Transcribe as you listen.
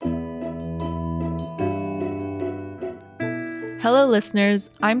Hello, listeners.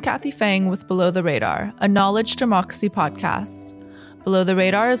 I'm Kathy Fang with Below the Radar, a knowledge democracy podcast. Below the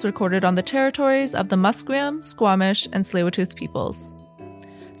Radar is recorded on the territories of the Musqueam, Squamish, and Tsleil-Waututh peoples.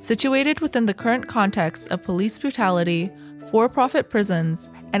 Situated within the current context of police brutality, for-profit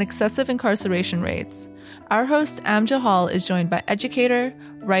prisons, and excessive incarceration rates, our host Amjad Hall is joined by educator,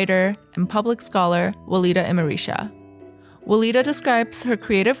 writer, and public scholar Walida Imarisha. Walida describes her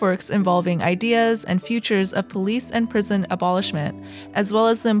creative works involving ideas and futures of police and prison abolishment, as well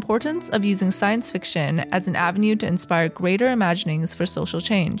as the importance of using science fiction as an avenue to inspire greater imaginings for social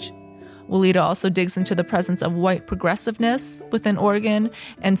change. Walida also digs into the presence of white progressiveness within Oregon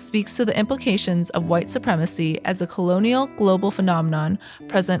and speaks to the implications of white supremacy as a colonial global phenomenon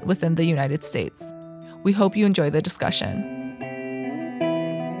present within the United States. We hope you enjoy the discussion.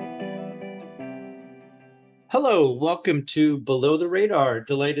 Hello, welcome to Below the Radar.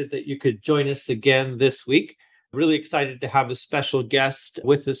 Delighted that you could join us again this week. Really excited to have a special guest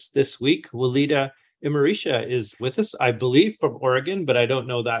with us this week. Walida Imarisha is with us, I believe, from Oregon, but I don't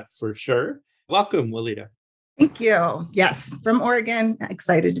know that for sure. Welcome, Walida. Thank you. Yes, from Oregon.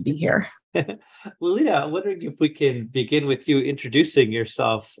 Excited to be here. Walida, I'm wondering if we can begin with you introducing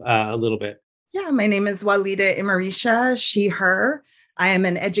yourself a little bit. Yeah, my name is Walida Imarisha, she, her. I am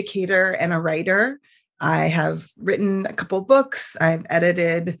an educator and a writer. I have written a couple books. I've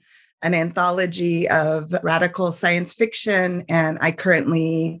edited an anthology of radical science fiction, and I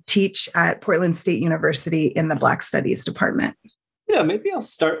currently teach at Portland State University in the Black Studies department. Yeah, maybe I'll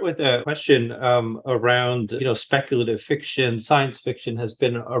start with a question around, speculative fiction. Science fiction has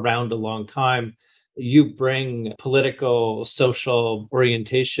been around a long time. You bring political, social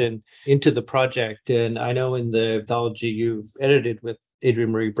orientation into the project. And I know in the anthology you edited with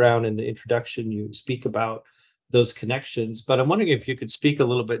Adrienne Maree Brown in the introduction, you speak about those connections. But I'm wondering if you could speak a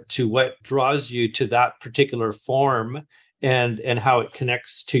little bit to what draws you to that particular form and how it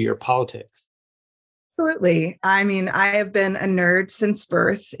connects to your politics. Absolutely. I mean, I have been a nerd since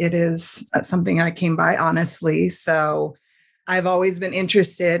birth. It is something I came by honestly. So I've always been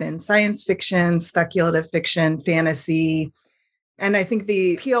interested in science fiction, speculative fiction, fantasy. And I think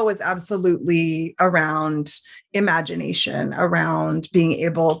the appeal was absolutely around imagination, around being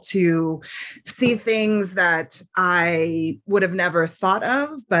able to see things that I would have never thought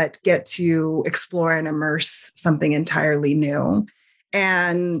of, but get to explore and immerse something entirely new.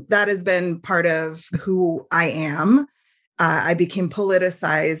 And that has been part of who I am. I became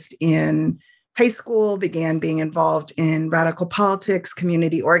politicized in high school, began being involved in radical politics,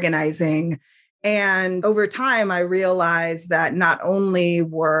 community organizing. And over time, I realized that not only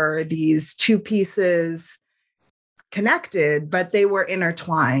were these two pieces connected, but they were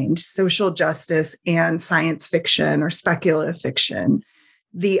intertwined, social justice and science fiction or speculative fiction.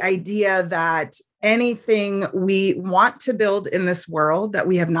 The idea that anything we want to build in this world that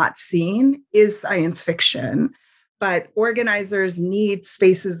we have not seen is science fiction. But organizers need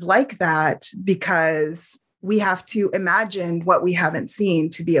spaces like that because we have to imagine what we haven't seen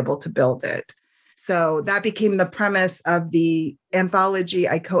to be able to build it. So that became the premise of the anthology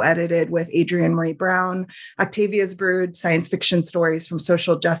I co-edited with Adrienne Maree Brown, Octavia's Brood, science fiction stories from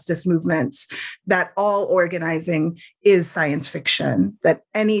social justice movements, that all organizing is science fiction, that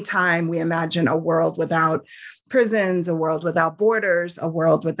anytime we imagine a world without prisons, a world without borders, a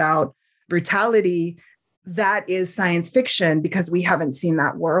world without brutality, that is science fiction because we haven't seen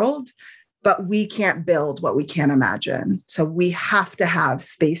that world, but we can't build what we can't imagine. So we have to have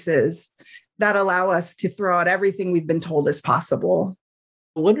spaces that allow us to throw out everything we've been told is possible.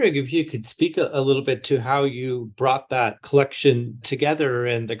 I'm wondering if you could speak a little bit to how you brought that collection together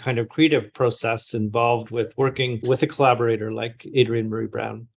and the kind of creative process involved with working with a collaborator like Adrienne Maree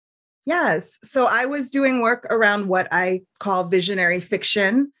Brown. Yes. So I was doing work around what I call visionary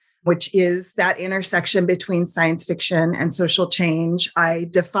fiction, which is that intersection between science fiction and social change. I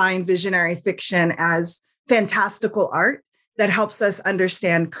define visionary fiction as fantastical art that helps us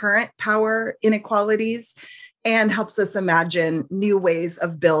understand current power inequalities and helps us imagine new ways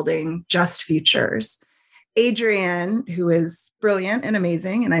of building just futures. Adrienne, who is brilliant and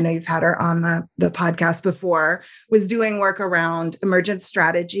amazing, and I know you've had her on the podcast before, was doing work around emergent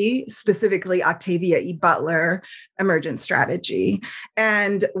strategy, specifically Octavia E. Butler emergent strategy.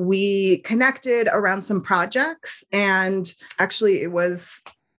 And we connected around some projects. And actually, it was,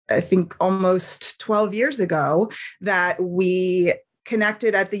 I think, almost 12 years ago that we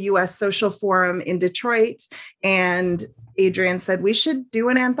connected at the U.S. Social Forum in Detroit. And Adrienne said, we should do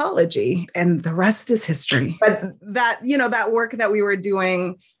an anthology, and the rest is history. But that, that work that we were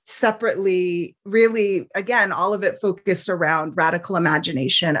doing separately, really, again, all of it focused around radical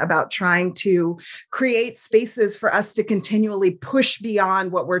imagination, about trying to create spaces for us to continually push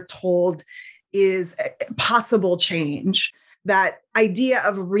beyond what we're told is possible change. That idea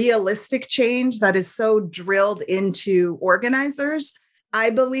of realistic change that is so drilled into organizers, I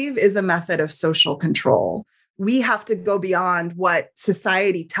believe, is a method of social control. We have to go beyond what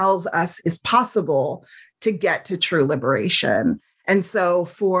society tells us is possible to get to true liberation. And so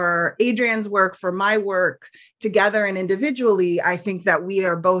for Adrian's work, for my work, together and individually, I think that we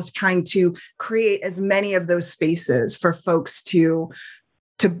are both trying to create as many of those spaces for folks to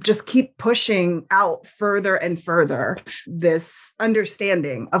just keep pushing out further and further this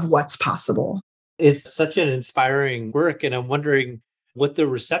understanding of what's possible. It's such an inspiring work. And I'm wondering what the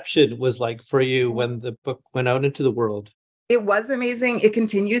reception was like for you when the book went out into the world. It was amazing. It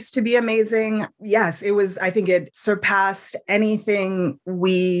continues to be amazing. Yes, it was. I think it surpassed anything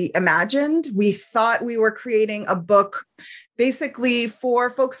we imagined. We thought we were creating a book basically for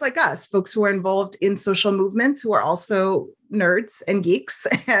folks like us, folks who are involved in social movements, who are also nerds and geeks.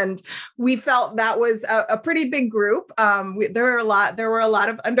 And we felt that was a pretty big group. There were a lot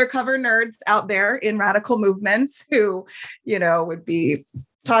of undercover nerds out there in radical movements who, would be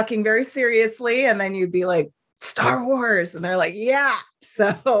talking very seriously. And then you'd be like, Star Wars. And they're like, yeah.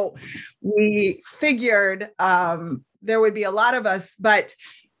 So we figured there would be a lot of us, but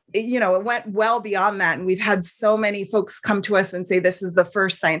it went well beyond that. And we've had so many folks come to us and say this is the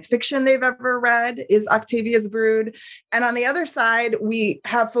first science fiction they've ever read, is Octavia's Brood. And on the other side, we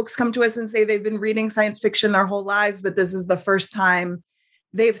have folks come to us and say they've been reading science fiction their whole lives, but this is the first time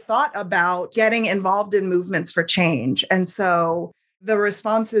they've thought about getting involved in movements for change. And so the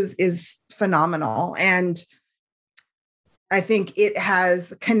response is phenomenal. And I think it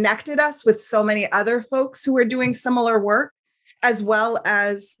has connected us with so many other folks who are doing similar work, as well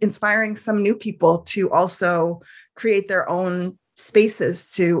as inspiring some new people to also create their own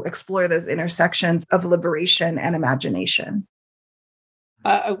spaces to explore those intersections of liberation and imagination.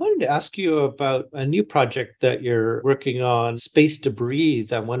 I wanted to ask you about a new project that you're working on, Space to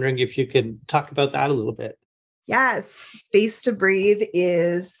Breathe. I'm wondering if you can talk about that a little bit. Yes, Space to Breathe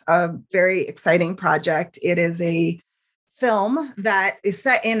is a very exciting project. It is a film that is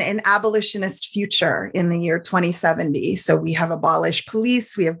set in an abolitionist future in the year 2070. So we have abolished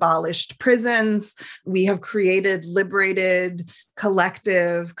police, we have abolished prisons, we have created liberated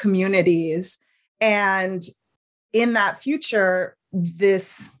collective communities. And in that future, this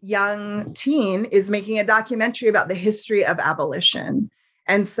young teen is making a documentary about the history of abolition.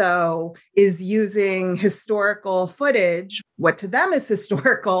 And so is using historical footage, what to them is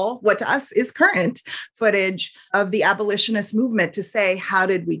historical, what to us is current footage of the abolitionist movement to say, how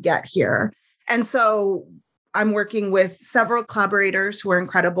did we get here? And so I'm working with several collaborators who are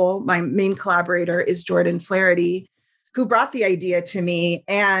incredible. My main collaborator is Jordan Flaherty, who brought the idea to me.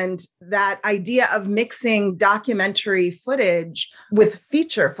 And that idea of mixing documentary footage with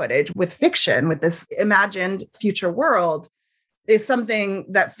feature footage, with fiction, with this imagined future world, is something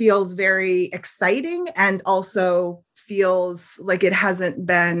that feels very exciting and also feels like it hasn't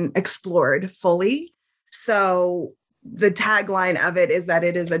been explored fully. So the tagline of it is that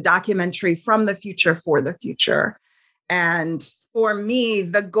it is a documentary from the future for the future. And for me,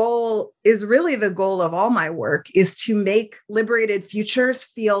 the goal is really the goal of all my work, is to make liberated futures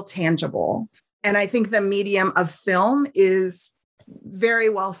feel tangible. And I think the medium of film is very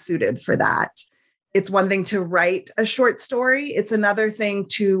well suited for that. It's one thing to write a short story. It's another thing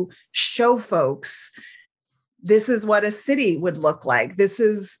to show folks, this is what a city would look like. This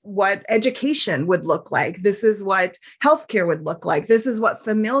is what education would look like. This is what healthcare would look like. This is what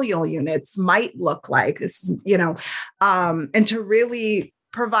familial units might look like. This is, and to really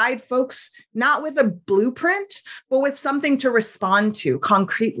provide folks not with a blueprint, but with something to respond to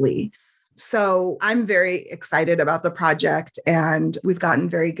concretely. So I'm very excited about the project, and we've gotten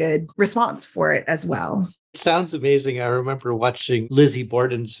very good response for it as well. It sounds amazing. I remember watching Lizzie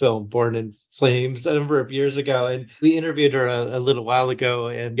Borden's film, Born in Flames, a number of years ago, and we interviewed her a little while ago.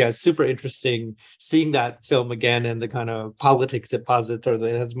 And yeah, super interesting seeing that film again and the kind of politics it posits, or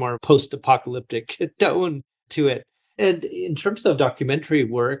that it has more post-apocalyptic tone to it. And in terms of documentary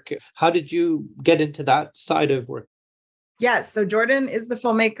work, how did you get into that side of work? Yes. So Jordan is the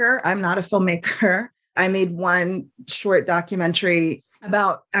filmmaker. I'm not a filmmaker. I made one short documentary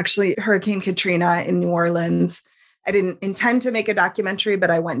about actually Hurricane Katrina in New Orleans. I didn't intend to make a documentary, but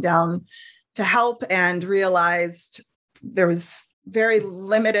I went down to help and realized there was very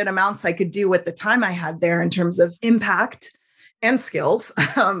limited amounts I could do with the time I had there in terms of impact. and skills.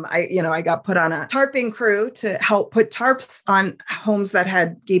 I got put on a tarping crew to help put tarps on homes that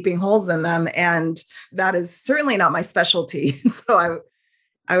had gaping holes in them. And that is certainly not my specialty. So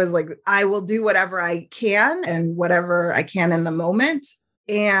I was like, I will do whatever I can and whatever I can in the moment.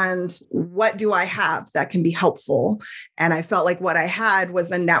 And what do I have that can be helpful? And I felt like what I had was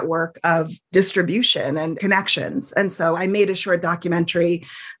a network of distribution and connections. And so I made a short documentary,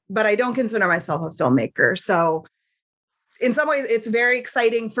 but I don't consider myself a filmmaker. So in some ways, it's very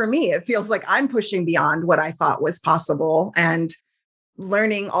exciting for me. It feels like I'm pushing beyond what I thought was possible and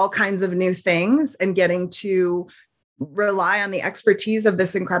learning all kinds of new things and getting to rely on the expertise of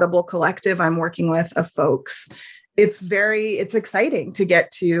this incredible collective I'm working with of folks. It's exciting to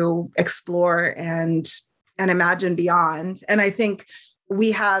get to explore and imagine beyond. And I think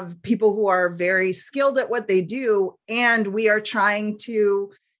we have people who are very skilled at what they do, and we are trying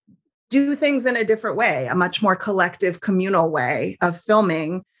to do things in a different way, a much more collective, communal way of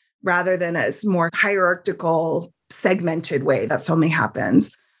filming rather than a more hierarchical, segmented way that filming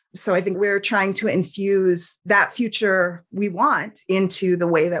happens. So I think we're trying to infuse that future we want into the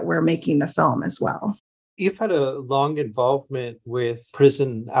way that we're making the film as well. You've had a long involvement with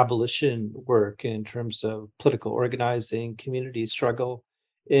prison abolition work in terms of political organizing, community struggle.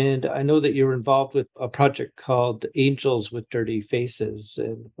 And I know that you're involved with a project called Angels with Dirty Faces.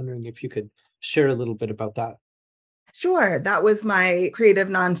 And wondering if you could share a little bit about that. Sure. That was my creative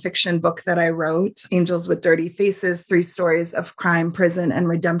nonfiction book that I wrote, Angels with Dirty Faces, 3 stories of crime, prison, and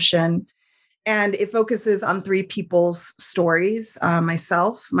redemption. And it focuses on 3 people's stories.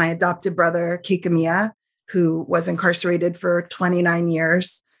 Myself, my adopted brother, Kekamiah, who was incarcerated for 29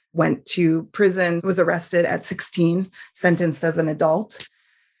 years, went to prison, was arrested at 16, sentenced as an adult.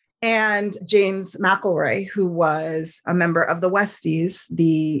 And James McElroy, who was a member of the Westies,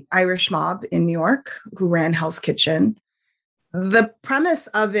 the Irish mob in New York, who ran Hell's Kitchen. The premise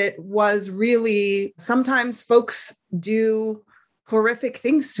of it was really sometimes folks do horrific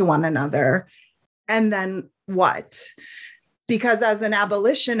things to one another. And then what? Because as an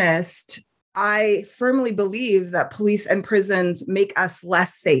abolitionist, I firmly believe that police and prisons make us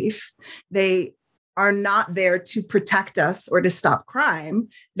less safe. They are not there to protect us or to stop crime.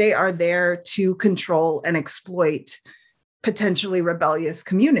 They are there to control and exploit potentially rebellious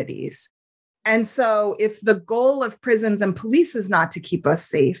communities. And so if the goal of prisons and police is not to keep us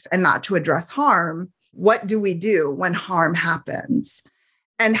safe and not to address harm, what do we do when harm happens?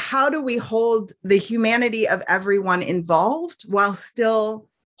 And how do we hold the humanity of everyone involved while still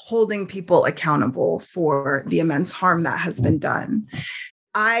holding people accountable for the immense harm that has been done?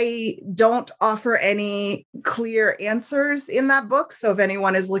 I don't offer any clear answers in that book. So if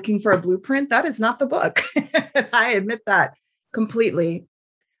anyone is looking for a blueprint, that is not the book. I admit that completely.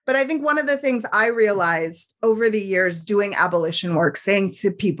 But I think one of the things I realized over the years doing abolition work, saying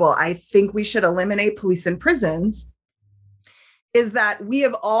to people, I think we should eliminate police and prisons, is that we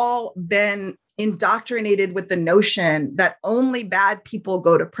have all been indoctrinated with the notion that only bad people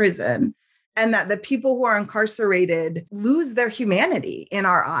go to prison, and that the people who are incarcerated lose their humanity in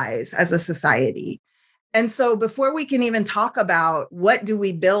our eyes as a society. And so before we can even talk about what do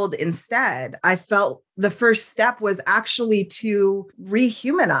we build instead, I felt the first step was actually to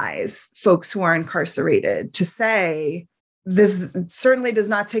rehumanize folks who are incarcerated, to say, this certainly does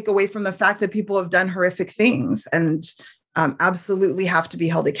not take away from the fact that people have done horrific things and absolutely have to be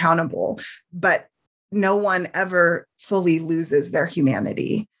held accountable, but no one ever fully loses their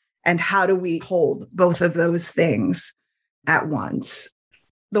humanity. And how do we hold both of those things at once?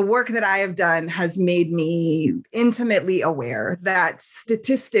 The work that I have done has made me intimately aware that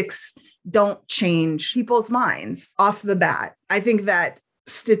statistics don't change people's minds off the bat. I think that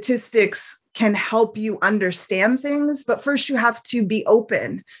statistics can help you understand things, but first you have to be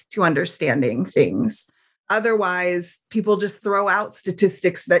open to understanding things. Otherwise, people just throw out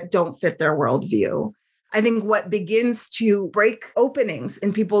statistics that don't fit their worldview. I think what begins to break openings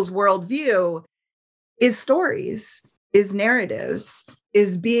in people's worldview is stories, is narratives,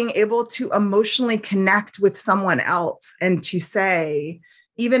 is being able to emotionally connect with someone else and to say,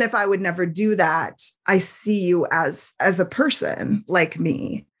 even if I would never do that, I see you as a person like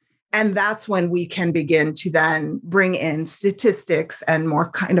me. And that's when we can begin to then bring in statistics and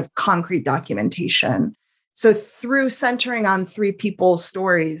more kind of concrete documentation. So through centering on 3 people's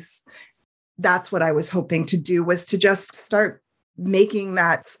stories, that's what I was hoping to do, was to just start making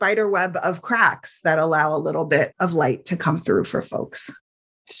that spider web of cracks that allow a little bit of light to come through for folks.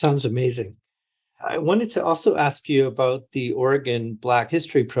 Sounds amazing. I wanted to also ask you about the Oregon Black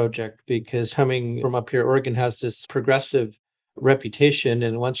History Project, because coming from up here, Oregon has this progressive reputation.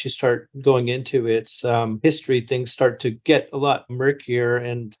 And once you start going into its history, things start to get a lot murkier.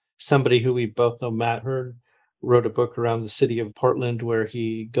 And somebody who we both know, Matt Hearn, wrote a book around the city of Portland where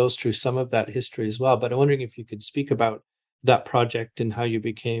he goes through some of that history as well. But I'm wondering if you could speak about that project and how you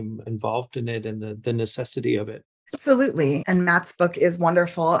became involved in it and the necessity of it. Absolutely. And Matt's book is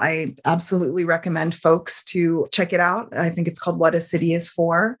wonderful. I absolutely recommend folks to check it out. I think it's called What a City is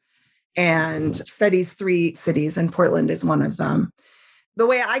For, and studies 3 cities, and Portland is one of them. The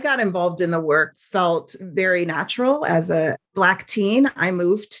way I got involved in the work felt very natural. As a Black teen, I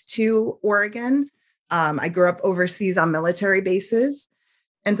moved to Oregon. I grew up overseas on military bases.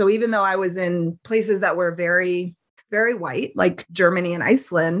 And so even though I was in places that were very, very white, like Germany and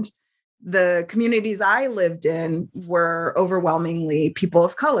Iceland, the communities I lived in were overwhelmingly people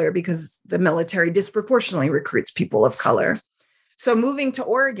of color because the military disproportionately recruits people of color. So moving to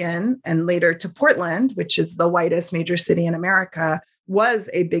Oregon and later to Portland, which is the whitest major city in America, was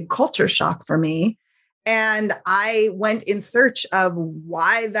a big culture shock for me. And I went in search of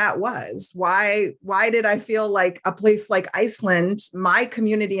why that was. Why did I feel like a place like Iceland, my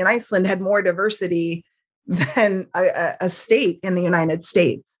community in Iceland, had more diversity than a state in the United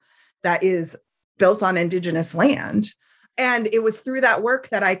States that is built on Indigenous land? And it was through that work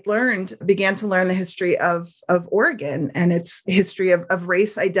that I began to learn the history of Oregon and its history of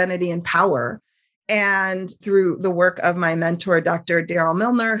race, identity, and power. And through the work of my mentor, Dr. Daryl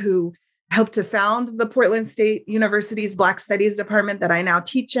Milner, who helped to found the Portland State University's Black Studies department that I now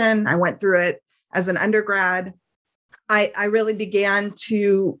teach in. I went through it as an undergrad. I really began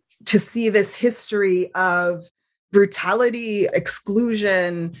to see this history of brutality,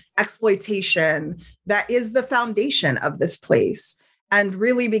 exclusion, exploitation that is the foundation of this place, and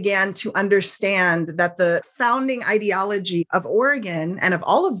really began to understand that the founding ideology of Oregon and of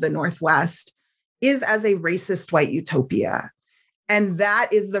all of the Northwest is as a racist white utopia. And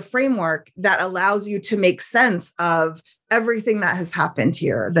that is the framework that allows you to make sense of everything that has happened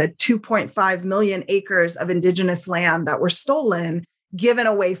here. The 2.5 million acres of Indigenous land that were stolen, given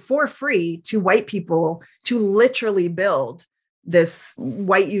away for free to white people to literally build this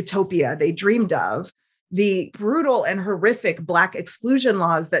white utopia they dreamed of. The brutal and horrific Black exclusion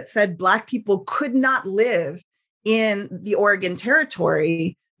laws that said Black people could not live in the Oregon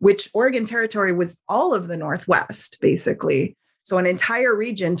Territory, which Oregon Territory was all of the Northwest, basically. So an entire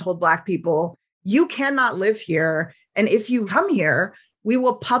region told Black people, you cannot live here. And if you come here, we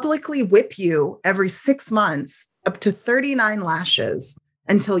will publicly whip you every 6 months, up to 39 lashes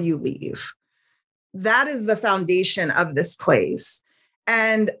until you leave. That is the foundation of this place.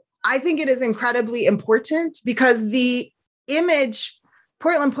 And I think it is incredibly important because the image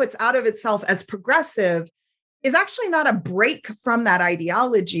Portland puts out of itself as progressive is actually not a break from that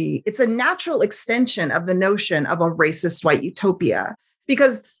ideology. It's a natural extension of the notion of a racist white utopia,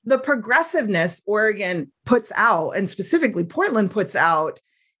 because the progressiveness Oregon puts out, and specifically Portland puts out,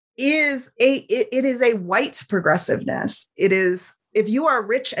 is a white progressiveness. It is, if you are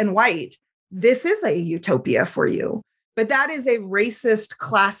rich and white, this is a utopia for you. But that is a racist,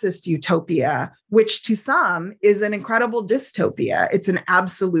 classist utopia, which to some is an incredible dystopia. It's an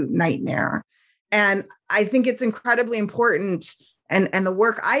absolute nightmare. And I think it's incredibly important. And the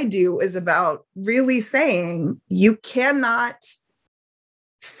work I do is about really saying you cannot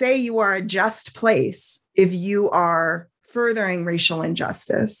say you are a just place if you are furthering racial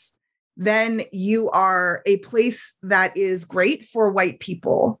injustice. Then you are a place that is great for white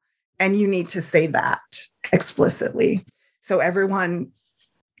people. And you need to say that explicitly so everyone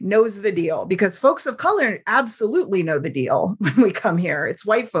knows the deal, because folks of color absolutely know the deal when we come here. It's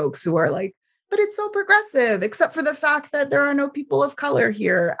white folks who are like, but it's so progressive, except for the fact that there are no people of color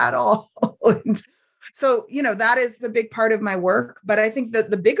here at all. And so, that is the big part of my work. But I think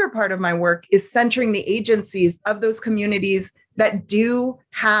that the bigger part of my work is centering the agencies of those communities that do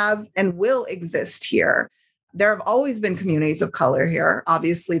have and will exist here. There have always been communities of color here.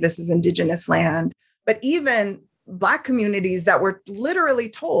 Obviously, this is Indigenous land, but even Black communities that were literally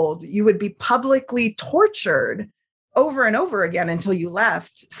told you would be publicly tortured over and over again until you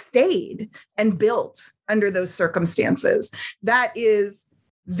left, stayed and built under those circumstances. That is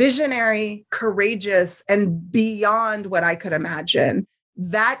visionary, courageous, and beyond what I could imagine.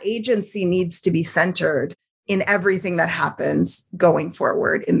 That agency needs to be centered in everything that happens going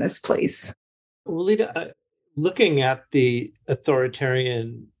forward in this place. Well, Lida, looking at the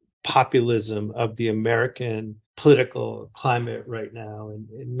authoritarian populism of the American political climate right now,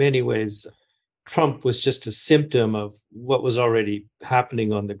 in many ways, Trump was just a symptom of what was already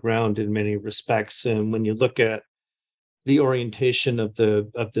happening on the ground in many respects. And when you look at the orientation of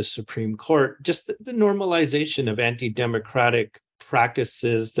the Supreme Court, just the normalization of anti-democratic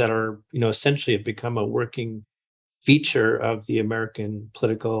practices that are, essentially have become a working feature of the American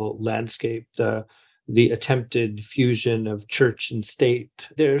political landscape, the attempted fusion of church and state.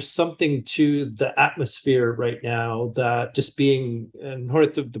 There's something to the atmosphere right now that just being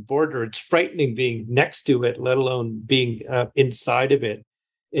north of the border, it's frightening being next to it, let alone being inside of it.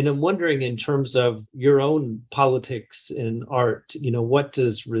 And I'm wondering, in terms of your own politics and art, what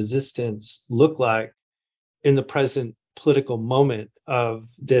does resistance look like in the present political moment of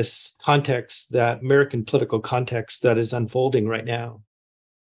this context, that American political context that is unfolding right now?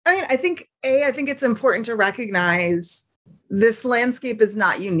 I mean, I think it's important to recognize this landscape is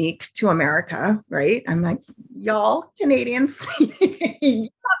not unique to America, right? I'm like, y'all Canadians, you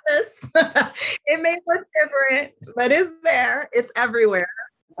got this. It may look different, but it's there. It's everywhere.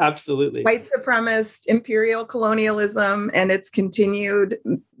 Absolutely. White supremacist imperial colonialism and its continued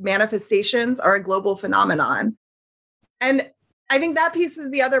manifestations are a global phenomenon. And I think that piece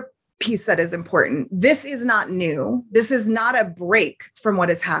is the other piece that is important. This is not new. This is not a break from what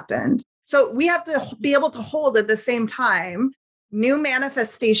has happened. So we have to be able to hold at the same time, new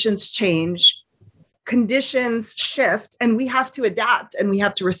manifestations change, conditions shift, and we have to adapt and we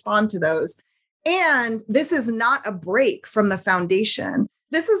have to respond to those. And this is not a break from the foundation.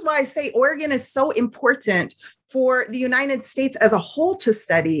 This is why I say Oregon is so important for the United States as a whole to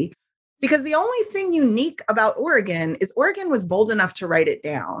study, because the only thing unique about Oregon is Oregon was bold enough to write it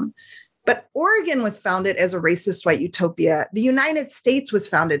down. But Oregon was founded as a racist white utopia. The United States was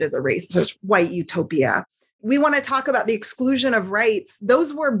founded as a racist white utopia. We want to talk about the exclusion of rights.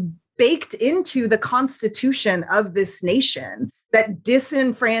 Those were baked into the Constitution of this nation that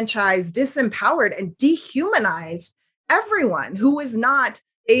disenfranchised, disempowered, and dehumanized everyone who was not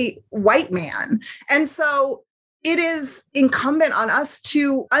a white man. And so it is incumbent on us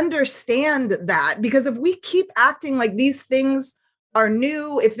to understand that, because if we keep acting like these things are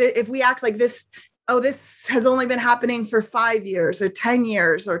new, if we act like this has only been happening for 5 years or 10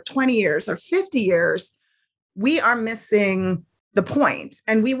 years or 20 years or 50 years, we are missing the point.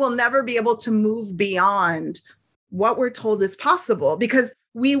 And we will never be able to move beyond what we're told is possible, because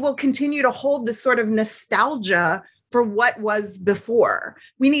we will continue to hold this sort of nostalgia for what was before.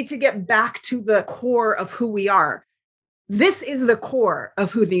 We need to get back to the core of who we are. This is the core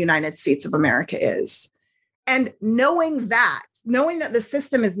of who the United States of America is. And knowing that the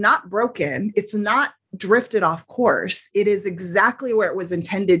system is not broken, it's not drifted off course, it is exactly where it was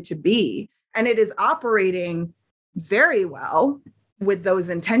intended to be. And it is operating very well with those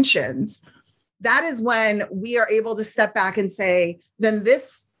intentions. That is when we are able to step back and say, then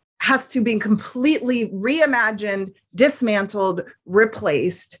this has to be completely reimagined, dismantled,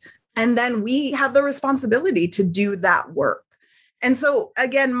 replaced. And then we have the responsibility to do that work. And so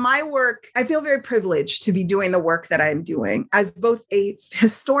again, my work, I feel very privileged to be doing the work that I'm doing as both a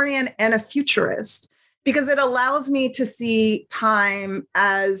historian and a futurist, because it allows me to see time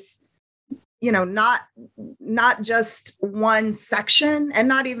as, not just one section and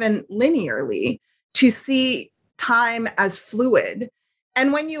not even linearly, to see time as fluid.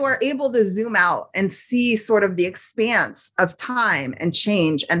 And when you are able to zoom out and see sort of the expanse of time and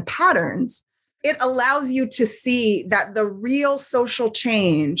change and patterns, it allows you to see that the real social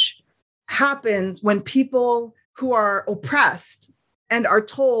change happens when people who are oppressed and are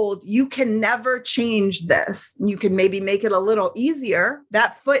told, you can never change this. You can maybe make it a little easier.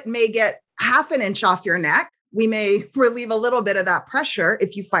 That foot may get half an inch off your neck. We may relieve a little bit of that pressure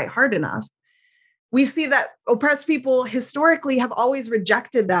if you fight hard enough. We see that oppressed people historically have always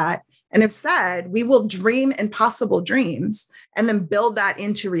rejected that and have said, we will dream impossible dreams and then build that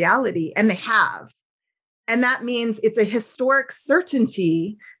into reality. And they have. And that means it's a historic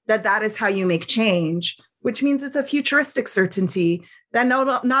certainty that that is how you make change, which means it's a futuristic certainty that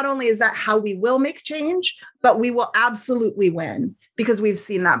not only is that how we will make change, but we will absolutely win, because we've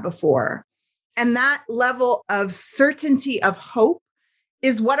seen that before. And that level of certainty of hope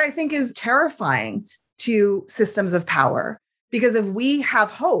is what I think is terrifying to systems of power. Because if we have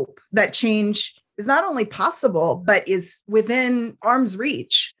hope that change is not only possible, but is within arm's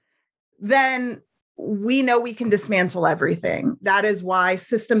reach, then we know we can dismantle everything. That is why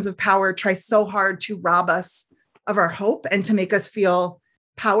systems of power try so hard to rob us of our hope and to make us feel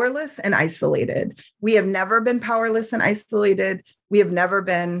powerless and isolated. We have never been powerless and isolated. We have never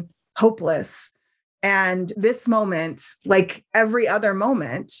been hopeless. And this moment, like every other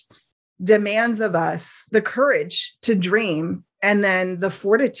moment, demands of us the courage to dream and then the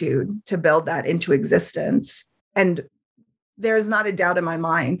fortitude to build that into existence. And there's not a doubt in my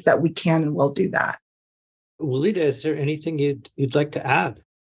mind that we can and will do that. Walida, is there anything you'd like to add?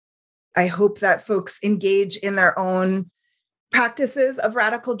 I hope that folks engage in their own practices of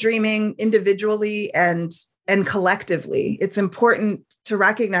radical dreaming individually and collectively. It's important to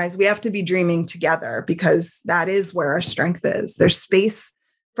recognize we have to be dreaming together because that is where our strength is. There's space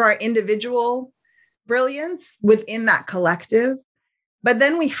for our individual brilliance within that collective, but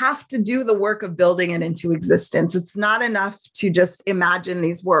then we have to do the work of building it into existence. It's not enough to just imagine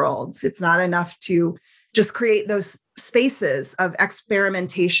these worlds. It's not enough to just create those spaces of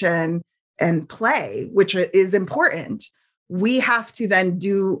experimentation and play, which is important. We have to then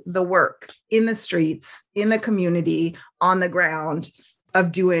do the work in the streets, in the community, on the ground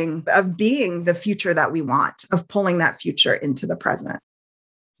of being the future that we want, of pulling that future into the present.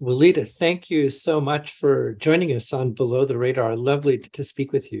 Walida, thank you so much for joining us on Below the Radar. Lovely to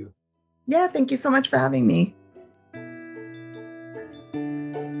speak with you. Yeah, thank you so much for having me.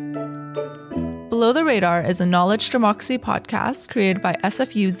 Below the Radar is a knowledge democracy podcast created by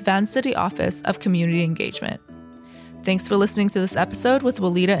SFU's Vancity Office of Community Engagement. Thanks for listening to this episode with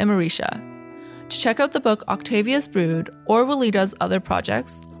Walida and Marisha. To check out the book Octavia's Brood or Walida's other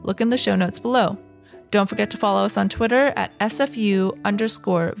projects, look in the show notes below. Don't forget to follow us on Twitter at SFU_VOCE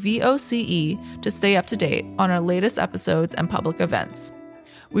to stay up to date on our latest episodes and public events.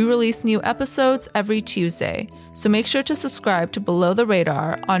 We release new episodes every Tuesday, so make sure to subscribe to Below the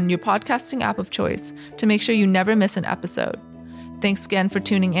Radar on your podcasting app of choice to make sure you never miss an episode. Thanks again for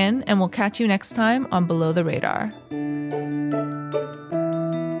tuning in, and we'll catch you next time on Below the Radar.